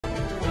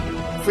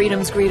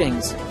Freedom's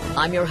greetings.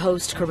 I'm your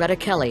host, Coretta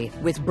Kelly,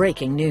 with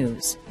breaking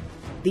news.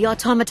 The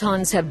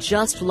Automatons have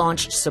just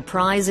launched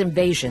surprise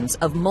invasions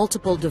of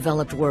multiple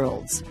developed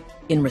worlds.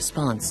 In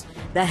response,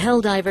 the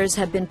Helldivers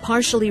have been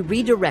partially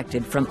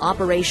redirected from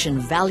Operation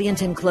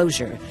Valiant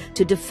Enclosure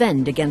to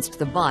defend against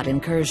the bot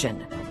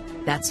incursion.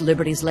 That's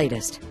Liberty's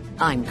latest.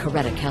 I'm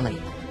Coretta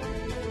Kelly.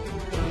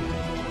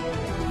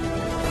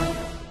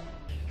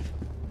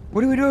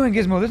 What are we doing,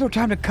 Gizmo? There's no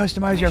time to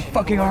customize your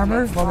fucking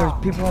armor while there's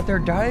people out there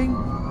dying.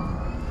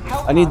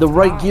 I need the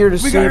right gear to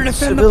save defend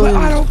civilians. the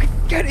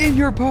planet. Get in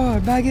your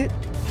pod, maggot.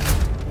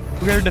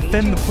 We gotta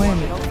defend the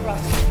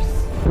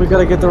planet. We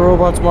gotta get the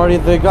robots, Marty.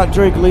 They got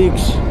Drake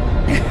leaks.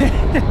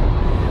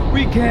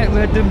 We can't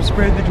let them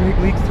spread the Drake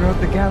leaks throughout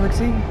the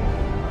galaxy.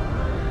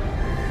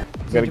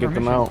 We gotta get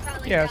them out.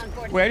 Yeah.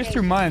 Wait, I just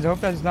threw mines. I hope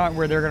that's not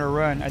where they're gonna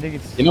run. I think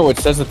it's. You know, it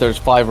says that there's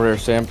 5 rare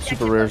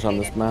super rares on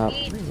this map.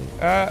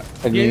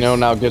 And you know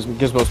now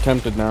Gizmo's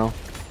tempted now.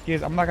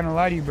 Giz, I'm not gonna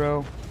lie to you,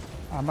 bro.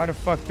 I might have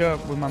fucked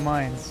up with my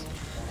mines.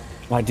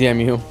 Why damn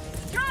you?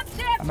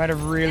 I might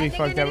have really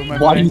fucked up with my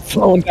mines. Why are you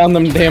throwing down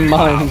them damn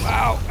mines?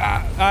 Ow,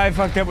 ow, I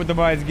fucked up with the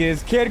mines,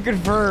 Giz. Can't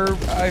confirm.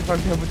 I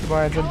fucked up with the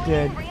mines. I'm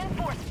dead.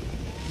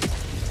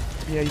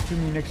 Yeah, you threw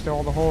me next to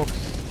all the Hulks.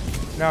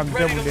 Now I'm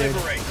double dead.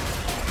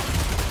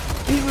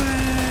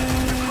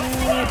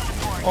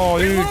 Oh,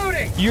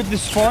 dude. The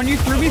spawn you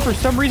threw me, for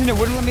some reason it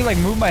wouldn't let me like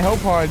move my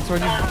health pod, so it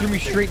just threw me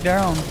straight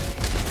down.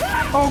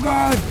 Oh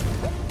god!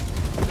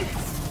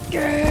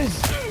 Giz!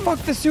 Fuck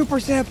the super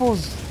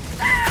samples!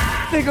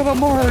 Think of the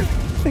mark!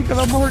 Think of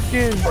the mark,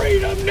 Giz!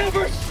 Freedom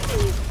never.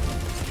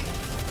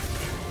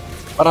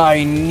 But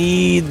I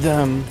need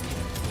them.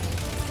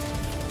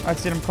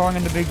 That's it, I'm calling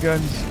in the big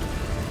guns.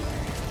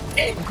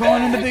 I'm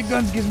calling in the big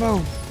guns,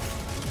 Gizmo!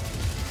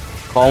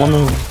 Call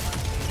them in.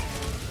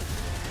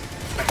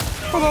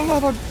 For the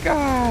love of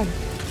God!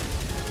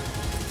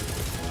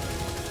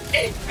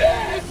 Eat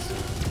this!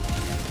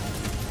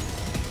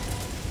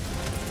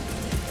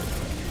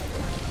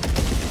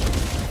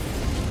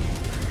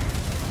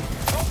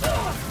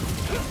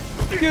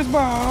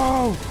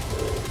 Gizmo!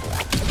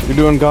 You're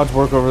doing God's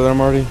work over there,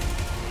 Marty.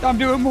 I'm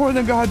doing more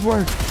than God's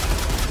work.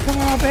 Come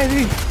on,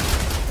 baby.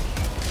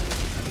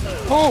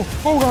 Oh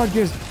God,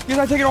 Giz. Giz,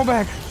 I take it all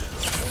back.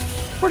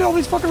 Where did all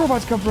these fucking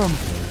robots come from?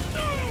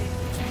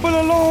 For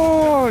the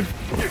Lord!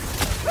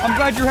 I'm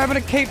glad you're having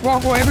a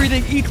cakewalk while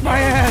everything eats my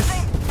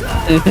ass.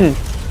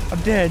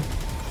 I'm dead.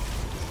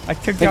 I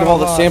took Think down of all a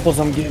the lot. samples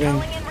I'm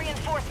getting.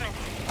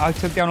 I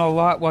took down a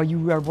lot while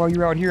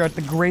you're out here at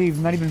the grave,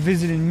 not even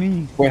visiting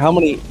me. Wait, how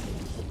many?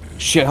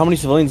 Shit, how many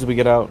civilians did we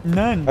get out?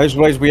 None. I just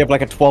realized we have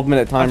like a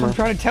 12-minute That's what timer. I'm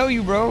trying to tell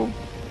you, bro.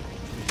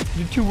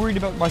 You're too worried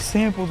about my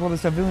samples while the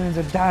civilians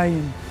are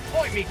dying.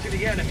 Point me to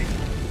the enemy.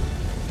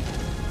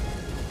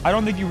 I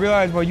don't think you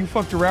realize while you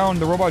fucked around,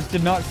 the robots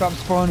did not stop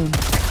spawning.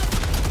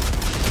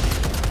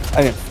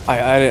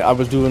 I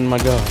was doing my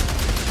job.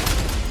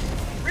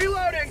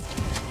 Reloading.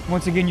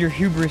 Once again, your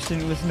hubris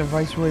didn't listen to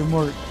Viceroy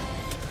Mort.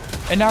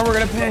 And now we're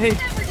gonna pay.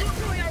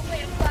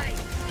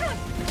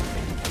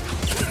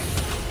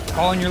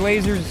 Call in your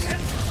lasers.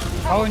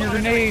 Call in your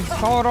grenades.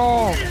 Call it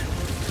all.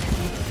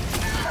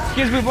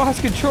 Giz, we've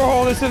lost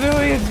control. The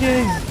civilians,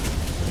 Giz.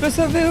 The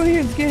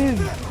civilians, Giz.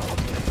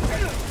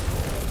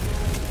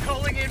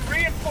 Calling in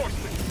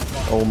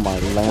reinforcements. Oh my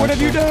land. What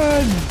have you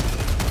done?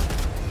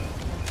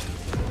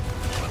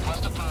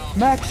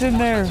 Max in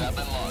there.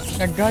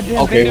 That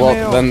goddamn Okay, beta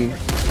well male. then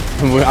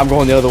I'm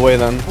going the other way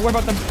then. What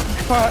about the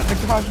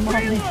Cosmos?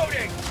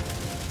 Reloading.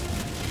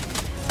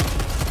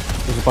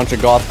 There's a bunch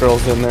of goth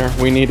girls in there.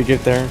 We need to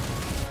get there.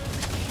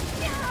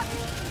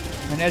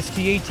 An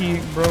ST-AT,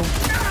 bro.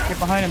 Get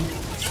behind him.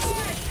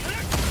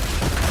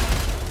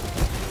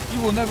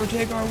 You will never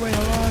take our way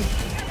alive.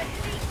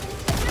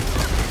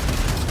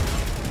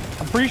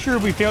 I'm pretty sure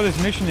if we fail this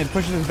mission, it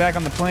pushes us back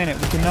on the planet.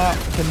 We cannot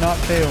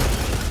fail.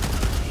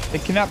 They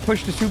cannot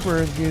push the super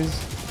Earth, Giz.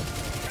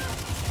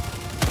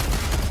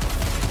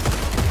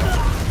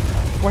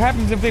 What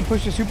happens if they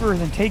push the super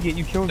Earth and take it?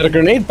 You kill Did a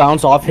them. grenade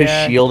bounce off his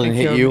Yeah, shield and they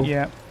hit killed- you?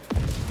 Yeah.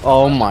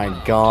 Oh my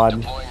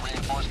god.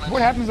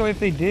 What happens though if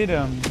they did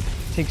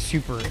take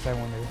super Earth, I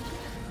wonder?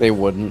 They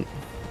wouldn't.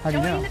 How do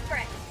you know?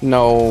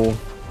 No.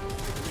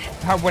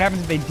 What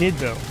happens if they did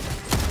though?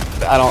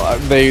 I don't.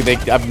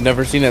 I've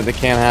never seen it. It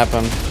can't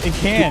happen. It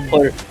can.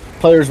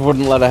 Players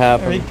wouldn't let it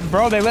happen.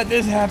 Bro, they let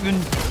this happen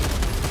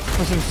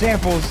for some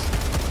samples.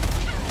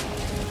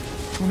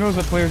 Who knows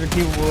what players are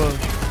capable of?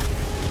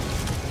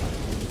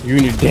 You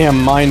and your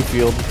damn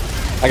minefield.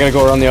 I gotta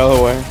go around the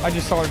other way. I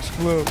just saw it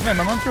explode. Man,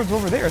 my minefield's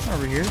over there. It's not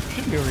over here. It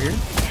shouldn't be over here.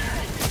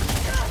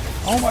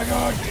 Oh my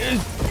god,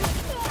 Giz.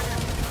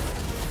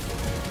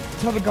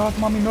 Tell the goth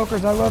mommy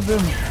milkers I love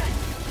them.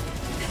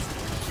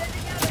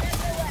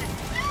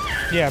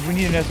 Yeah, we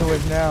need an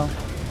SOS now.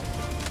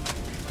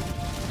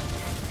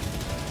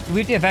 Do we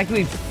have to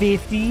evacuate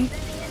 50?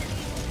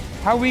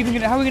 How are we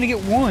gonna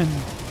get one?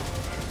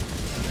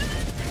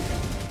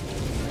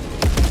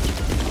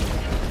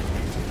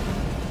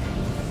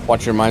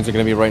 Watch, your mines are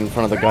gonna be right in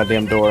front of the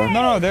goddamn door.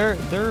 No,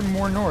 they're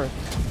more north.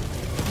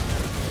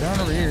 Down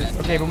over here.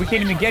 Okay, but we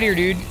can't even get here,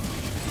 dude.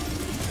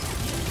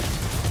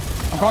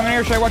 I'm calling an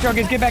airstrike. Watch out,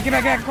 guys. Get back, get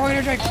back, get back. I'm calling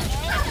an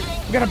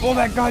airstrike. We gotta blow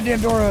that goddamn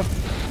door up.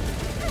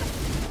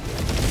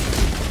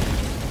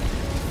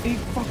 8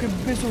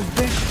 fucking missiles,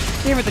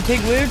 bitch. Damn it, the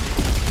tank lived.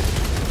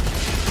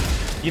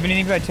 You have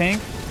anything for that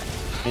tank?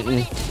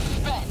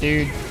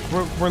 Dude,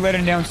 we're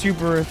letting down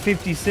super.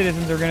 50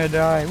 citizens are gonna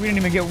die. We didn't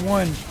even get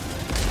one.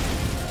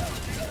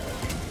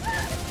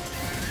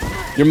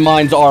 Your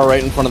mines are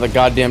right in front of the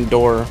goddamn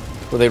door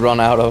where they run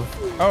out of.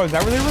 Oh, is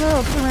that where they run out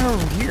of? They ran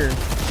over here.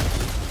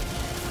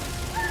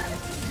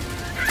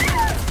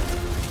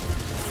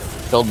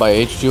 Killed by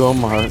H2O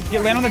Mart.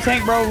 Yeah, land on the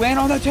tank, bro. Land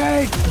on the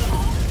tank.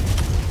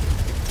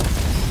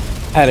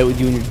 Had it with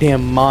you in your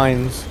damn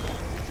mines.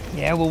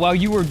 Yeah, well, while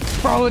you were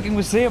frolicking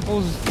with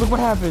samples, look what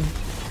happened.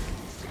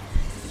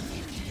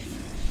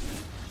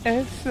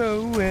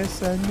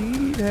 SOS, I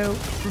need help.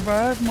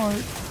 Revive Mark.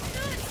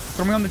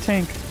 Throw me on the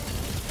tank.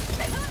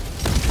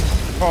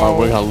 Oh,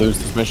 we're gonna lose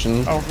this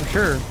mission. Oh, for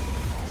sure.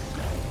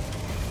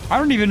 I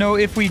don't even know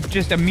if we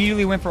just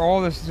immediately went for all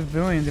the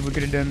civilians if we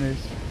could have done this.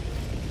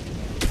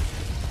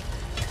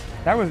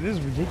 This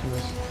is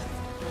ridiculous.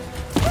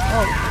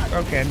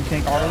 Oh, okay, the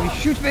tank already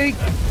shoots me.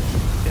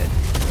 Dead.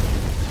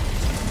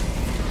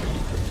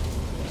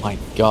 My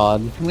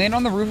God. Land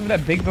on the roof of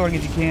that big building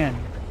if you can.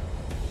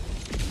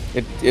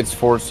 It's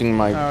forcing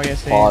my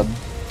yes, pod.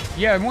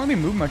 Yeah, it won't let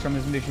me move much on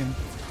this mission.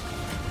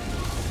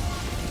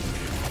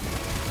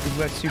 We've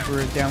let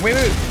super down. Wait.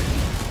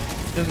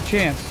 There's a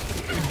chance.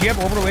 Do you have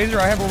orbital laser?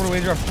 I have orbital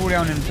laser. I'll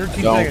cooldown in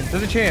 13 seconds.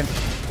 There's a chance.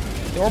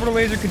 The orbital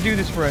laser could do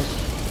this for us.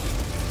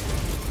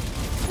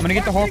 I'm gonna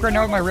get the Hulk right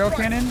now with my rail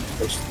cannon.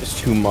 It's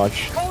too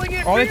much.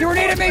 Oh, they threw a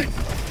nade at me!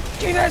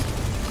 Jesus!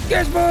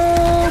 Yes,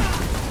 move!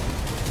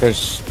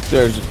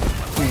 There's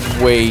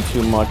way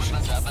too much.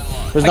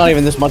 There's not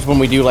even this much when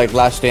we do like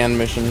last stand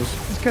missions.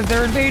 It's because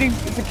they're invading.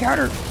 It's a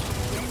counter.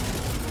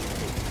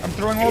 I'm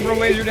throwing orbital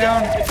laser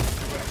down.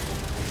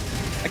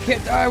 I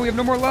can't die. We have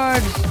no more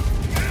lives.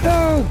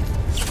 No!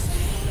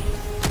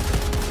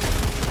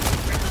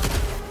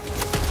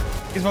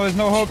 Gizmo, there's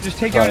no hope. Just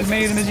take out as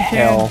many of them as you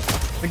can.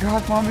 The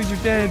goth mommies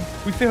are dead.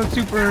 We failed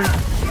super.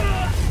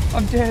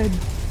 I'm dead.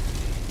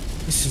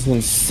 This is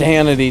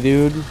insanity,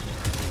 dude.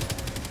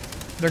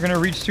 They're gonna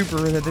reach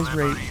super at this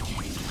rate.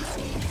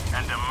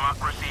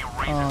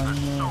 Oh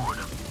no.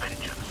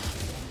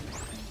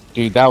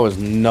 Dude, that was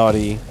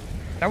nutty.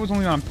 That was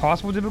only on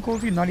possible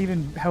difficulty, not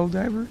even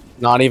Helldiver?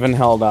 Not even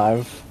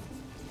Helldive.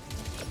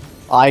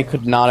 I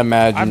could not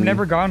imagine. I've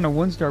never gotten a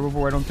 1-star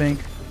before, I don't think.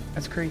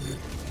 That's crazy.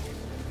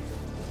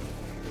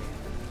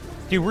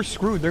 Dude, we're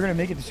screwed. They're gonna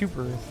make it to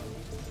Super Earth.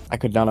 I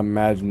could not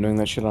imagine doing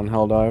that shit on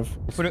Helldive.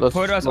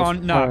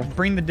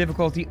 Bring the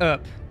difficulty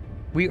up.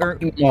 We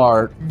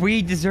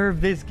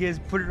deserve this, Giz.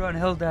 Put it on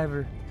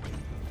Helldiver.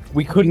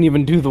 We couldn't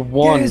even do the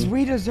one. Giz,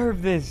 we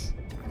deserve this.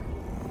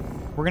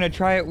 We're gonna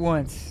try it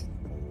once.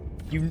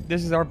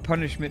 This is our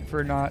punishment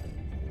for not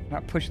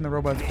pushing the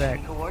robots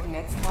back.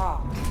 Coordinates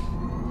locked.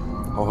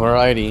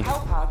 Alrighty.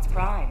 Hellpods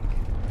primed.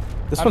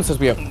 This one says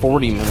we have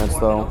 40 minutes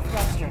though.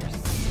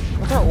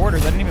 What's our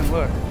orders? I didn't even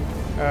look.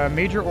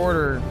 Major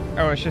order.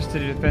 Oh, it's just to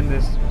defend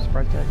this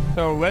surprise attack.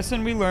 So,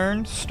 lesson we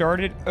learned, start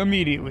it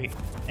immediately.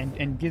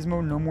 And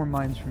Gizmo, no more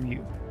mines from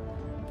you.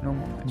 No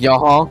more mines. Yeah,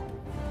 I'm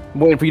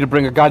waiting for you to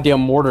bring a goddamn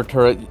mortar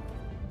turret.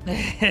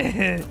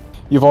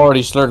 You've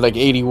already slurred like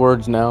 80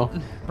 words now.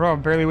 Bro,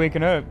 I'm barely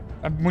waking up.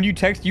 When you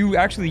text,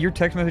 your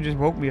text messages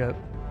woke me up.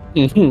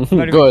 Not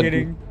even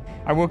kidding.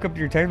 I woke up to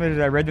your text messages,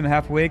 I read them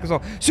half awake. It was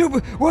all, Super,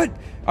 what?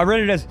 I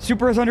read it as,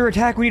 Super is under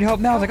attack, we need help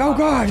now. I was like, oh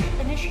god.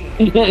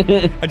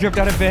 I jumped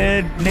out of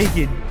bed,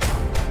 naked.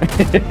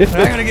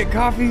 I gotta get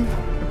coffee,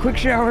 a quick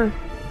shower,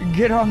 and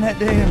get on that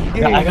damn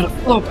game. I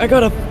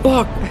gotta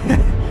fuck.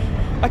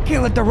 I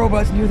can't let the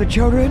robots near the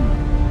children.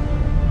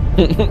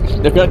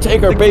 They're gonna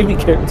take our baby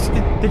kids.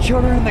 The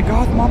children and the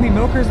goth mommy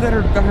milkers that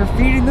are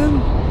feeding them?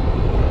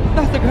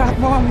 Not the goth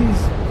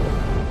mommies.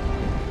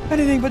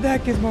 Anything but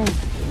that, Gizmo.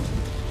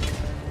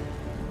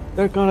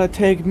 They're gonna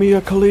take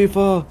Mia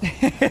Khalifa. This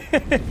is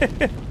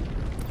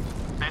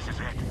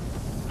it.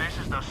 This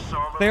is the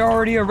solo. They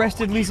already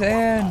arrested Lisa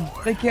Ann.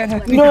 They can't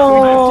have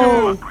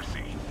No.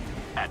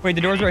 Wait,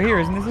 the door's right here,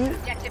 isn't this it?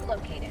 Objective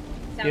located.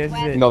 Yeah, this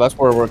is it. No, that's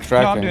where we're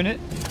extracting. No, I'm doing it.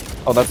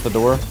 Oh, that's the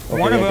door? Okay,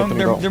 One of yeah,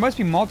 them. There must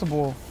be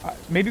multiple.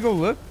 Maybe go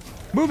look.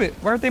 Move it.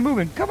 Why aren't they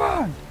moving? Come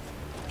on.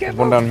 There's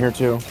one down here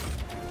too.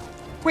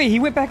 Wait, he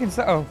went back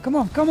inside. Oh, come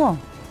on, come on.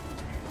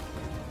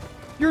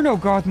 You're no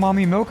goth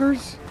mommy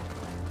milkers.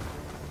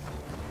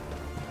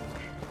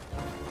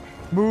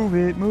 Move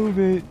it, move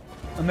it.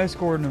 I'm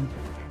escorting him.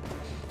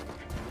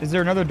 Is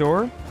there another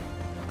door?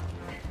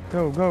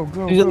 Go, go,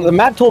 go, go. The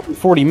map told me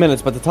 40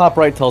 minutes, but the top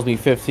right tells me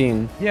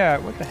 15. Yeah,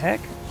 what the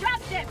heck?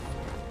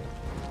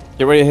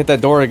 Get ready to hit that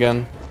door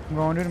again. I'm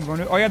going to it, I'm going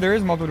to it. Oh yeah, there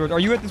is multiple doors. Are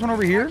you at this one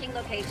over here?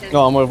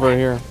 No, I'm over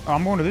here. Oh,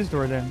 I'm going to this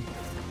door then.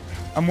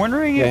 I'm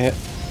wondering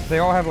if they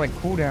all have like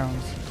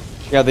cooldowns.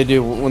 Yeah, they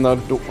do. When the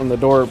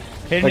door,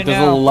 Hitting like it there's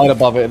now. a little light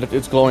above it,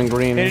 it's glowing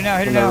green. Hit it now,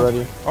 hit it when they're now.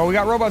 ready. Oh, we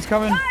got robots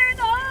coming.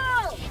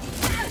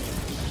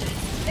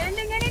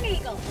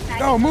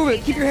 Oh, move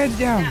it. Keep your heads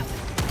down.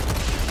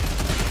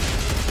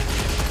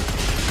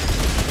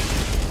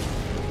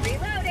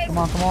 Come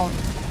on, come on.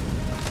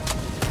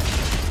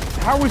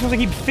 How are we supposed to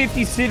keep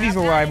 50 civvies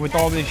alive with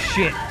all this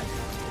shit?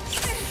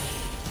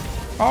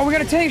 Oh, we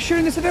got a tank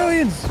shooting the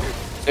civilians.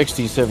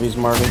 60 civvies,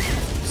 Marty.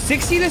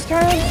 60 this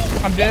time?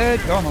 I'm dead.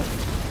 Oh, no.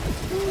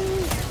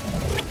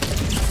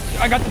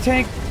 I got the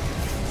tank.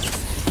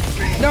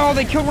 No,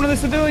 they killed one of the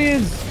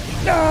civilians.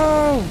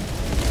 No.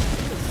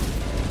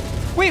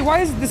 Wait,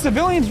 why is the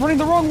civilians running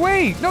the wrong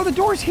way? No, the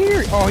door's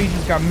here. Oh, he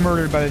just got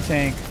murdered by the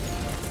tank.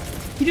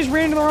 He just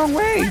ran the wrong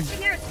way.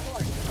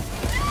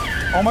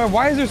 Oh my,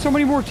 why is there so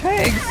many more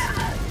tanks?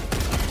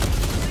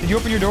 Did you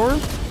open your door?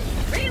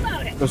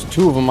 There's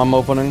 2 of them I'm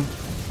opening.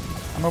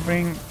 I'm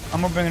opening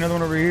another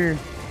one over here.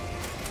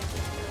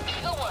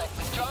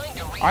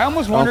 I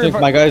almost wonder if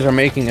my guys are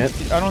making it.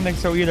 I don't think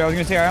so either. I was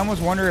gonna say, I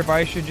almost wonder if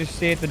I should just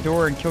stay at the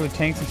door and kill the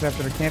tanks and stuff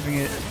that are camping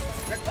it.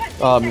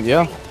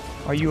 Yeah.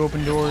 While you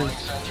open doors.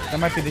 That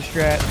might be the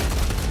strat.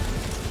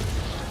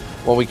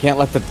 Well, we can't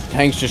let the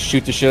tanks just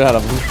shoot the shit out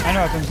of them. I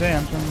know what I'm saying.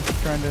 I'm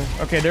trying to...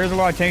 Okay, there's a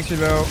lot of tanks here,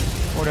 though.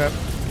 Hold up.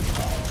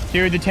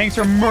 Dude, the tanks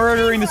are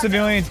murdering the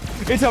civilians.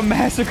 It's a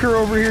massacre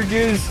over here,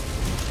 Giz.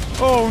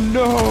 Oh,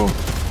 no.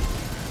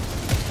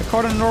 I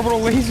caught an orbital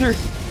laser.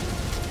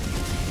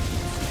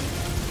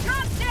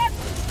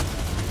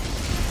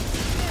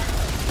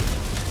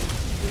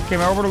 Okay,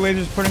 my orbital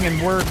laser's putting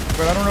in work,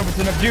 but I don't know if it's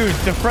enough. Dude,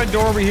 the front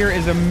door over here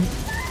is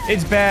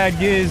it's bad,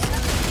 Giz.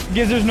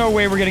 Giz, there's no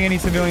way we're getting any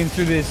civilians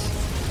through this.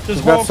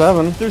 There's got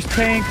 7. There's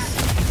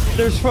tanks.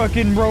 There's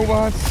fucking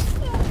robots.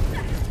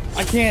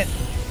 I can't.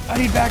 I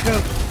need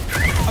backup.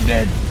 I'm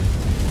dead.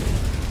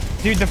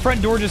 Dude, the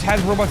front door just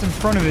has robots in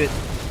front of it.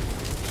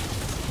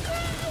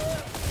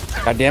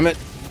 God damn it.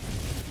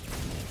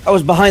 I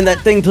was behind that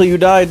thing till you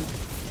died.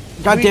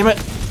 God damn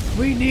it.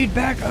 We need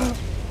backup.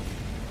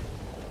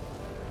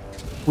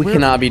 We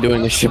cannot be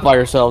doing this shit by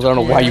ourselves. I don't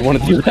know why you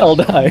wanted to hell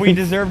die. We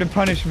deserved a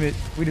punishment.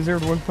 We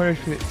deserved one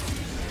punishment.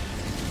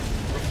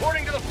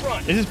 Reporting to the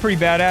front. This is pretty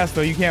badass,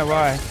 though. You can't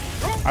lie.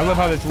 I love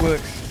how this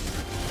looks.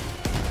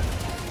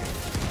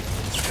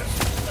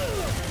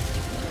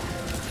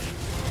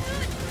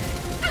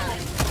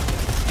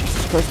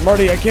 Jesus Christ,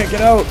 Marty, I can't get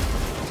out.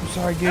 I'm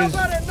sorry, Giz.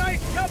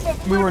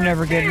 We were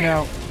never getting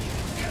out.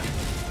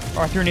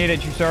 Oh, I threw an 8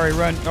 at you. Sorry,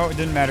 run. Oh, it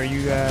didn't matter.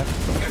 You, I'm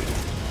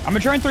gonna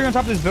try and throw you on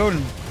top of this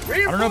building.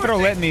 I don't know if it'll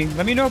let me.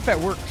 Let me know if that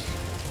works.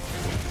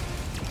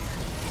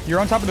 You're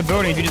on top of the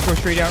building if you just go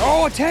straight down.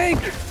 Oh, a tank!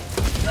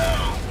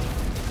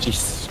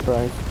 Jesus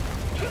Christ.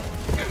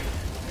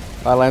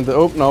 I landed.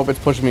 Oh, nope, it's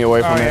pushing me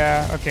away from it. Oh,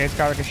 yeah. Okay, it's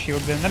got like a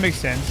shield then. That makes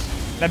sense.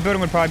 That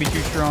building would probably be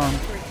too strong.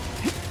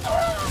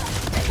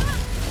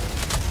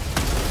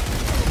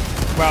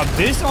 Wow,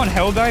 this on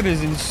Helldive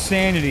is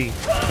insanity.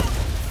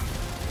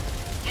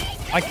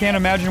 I can't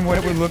imagine what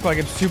it would look like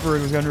if Super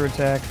was under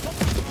attack.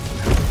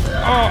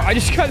 Oh, I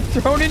just got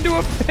thrown into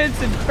a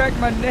fence and cracked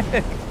my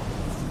neck.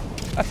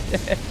 I'm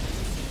dead.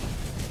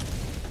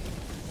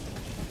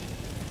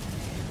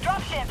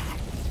 Dropships.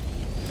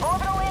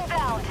 Orbital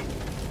inbound.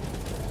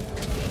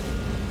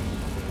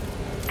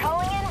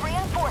 Calling in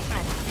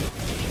reinforcements.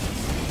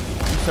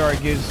 Sorry,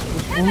 Giz.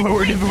 We'll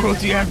lower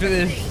difficulty after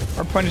this.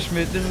 Our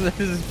punishment. This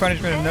is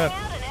punishment enough.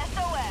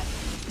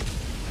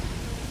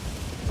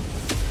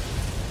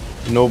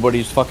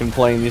 Nobody's fucking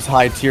playing these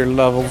high tier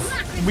levels.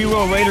 We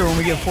will later when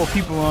we get 4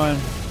 people on.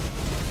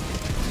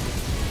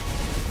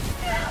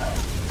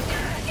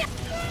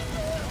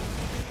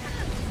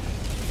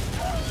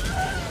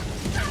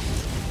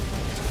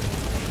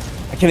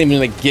 I can't even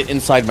like get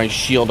inside my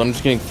shield. I'm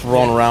just getting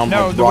thrown around.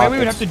 No, the rockets. way we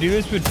would have to do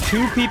this would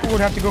 2 people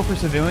would have to go for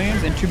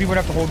civilians and 2 people would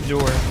have to hold the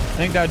door. I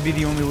think that would be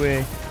the only way.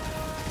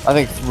 I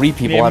think 3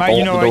 people Yeah, have to hold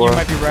you know the what? door. You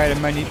might be right. I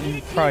might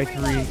need probably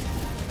 3.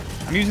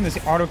 I'm using this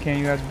auto cannon.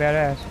 You guys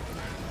badass.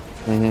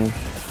 You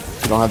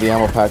don't have the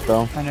ammo pack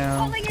though. I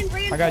know.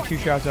 I got 2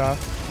 shots off.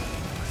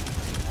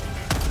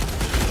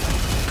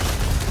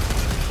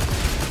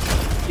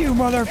 You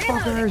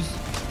motherfuckers!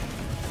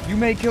 You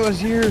may kill us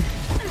here.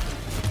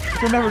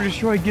 You'll never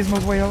destroy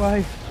Gizmo's way of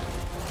life.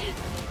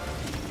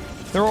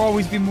 There will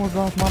always be more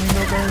golf mommy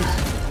milkers.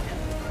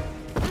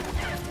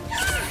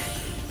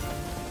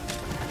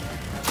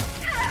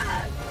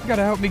 You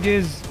gotta help me,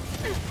 Giz.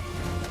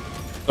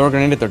 Throw a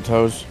grenade at their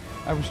toes.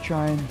 I was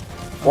trying.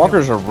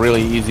 Walkers are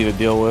really easy to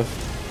deal with.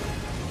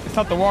 It's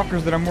not the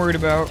walkers that I'm worried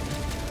about.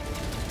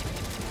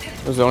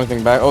 There's the only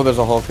thing back. Oh, there's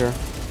a Hulk here.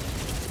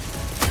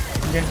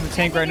 I'm getting to the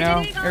tank right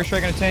now.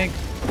 Airstrike on a tank.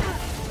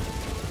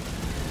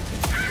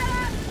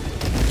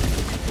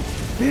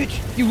 Bitch,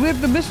 you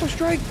lived the missile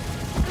strike?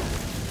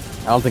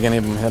 I don't think any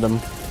of them hit him.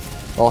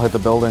 All hit the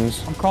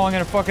buildings. I'm calling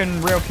in a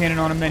fucking rail cannon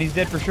on him, man. He's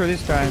dead for sure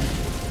this time.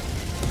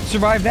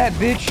 Survive that,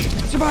 bitch.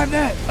 Survive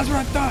that. That's what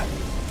I thought.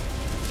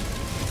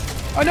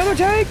 Another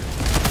tank?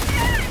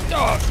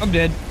 Oh, I'm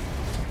dead.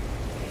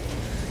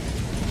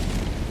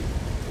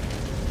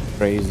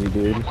 Crazy,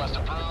 dude.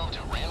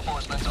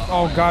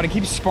 Oh god, it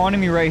keeps spawning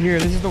me right here.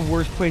 This is the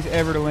worst place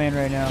ever to land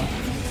right now.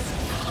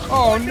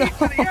 Oh no!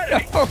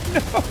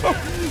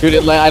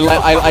 Dude,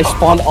 I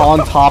spawned on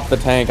top the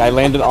tank. I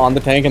landed on the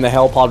tank, and the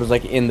helipod was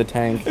like in the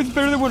tank. It's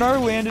better than when I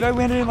landed. I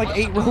landed in like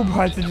 8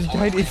 robots and just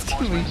died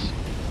instantly.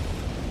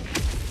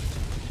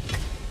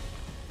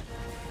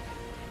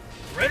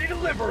 Ready to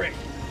liberate.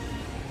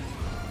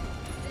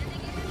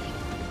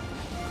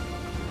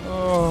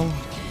 Oh.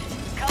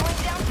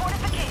 Calling down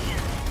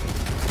fortifications.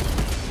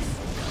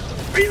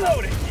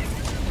 Reloading.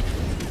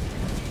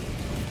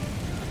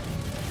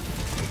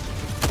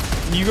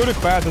 When you go to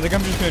class, I think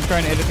I'm just gonna try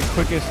and edit the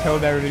quickest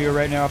helldiver video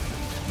right now.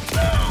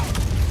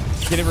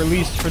 Get it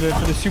released for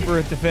the Super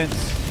Earth defense.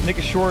 Make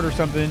it short or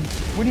something.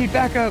 We need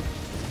backup.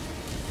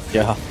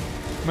 Yeah.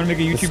 I'm gonna make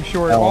a YouTube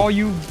short. hell. All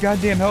you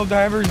goddamn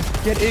helldivers,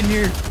 get in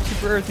here.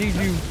 Super Earth needs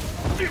you.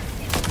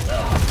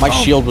 My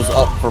shield was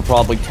up for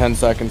probably 10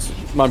 seconds.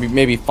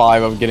 Maybe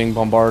 5 of getting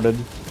bombarded.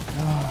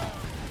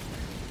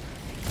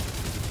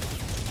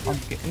 I'm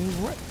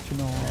getting wrecked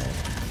tonight.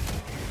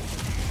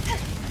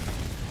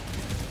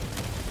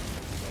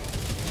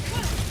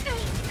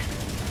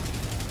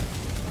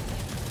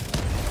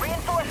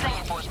 Reinforcing.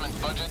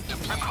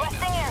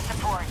 Requesting air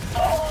support.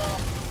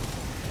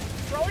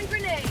 Throwing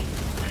grenade.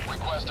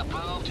 Request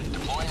approved.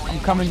 Deploying I'm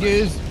coming,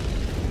 Giz.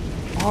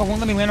 Oh, it won't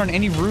let me land on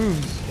any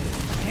roofs.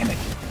 Damn it.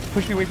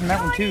 Push me away from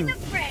that one, too.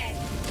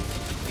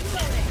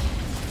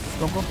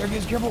 Don't go up there,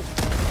 Giz. Careful.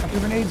 Got 2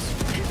 grenades.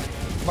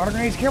 A lot of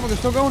grenades. Careful. They're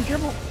still going.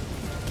 Careful.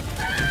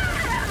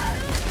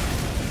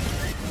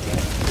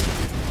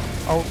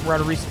 Oh, we're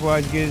out of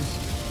resupplies, Giz.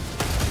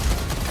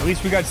 At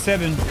least we got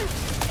 7.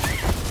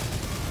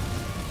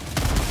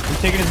 I'm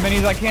taking as many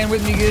as I can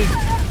with me, Giz.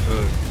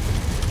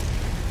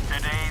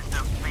 Today's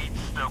defeat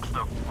stokes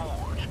the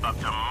forge of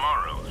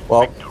tomorrow's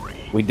Well,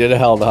 victory. we did a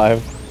hell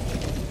dive.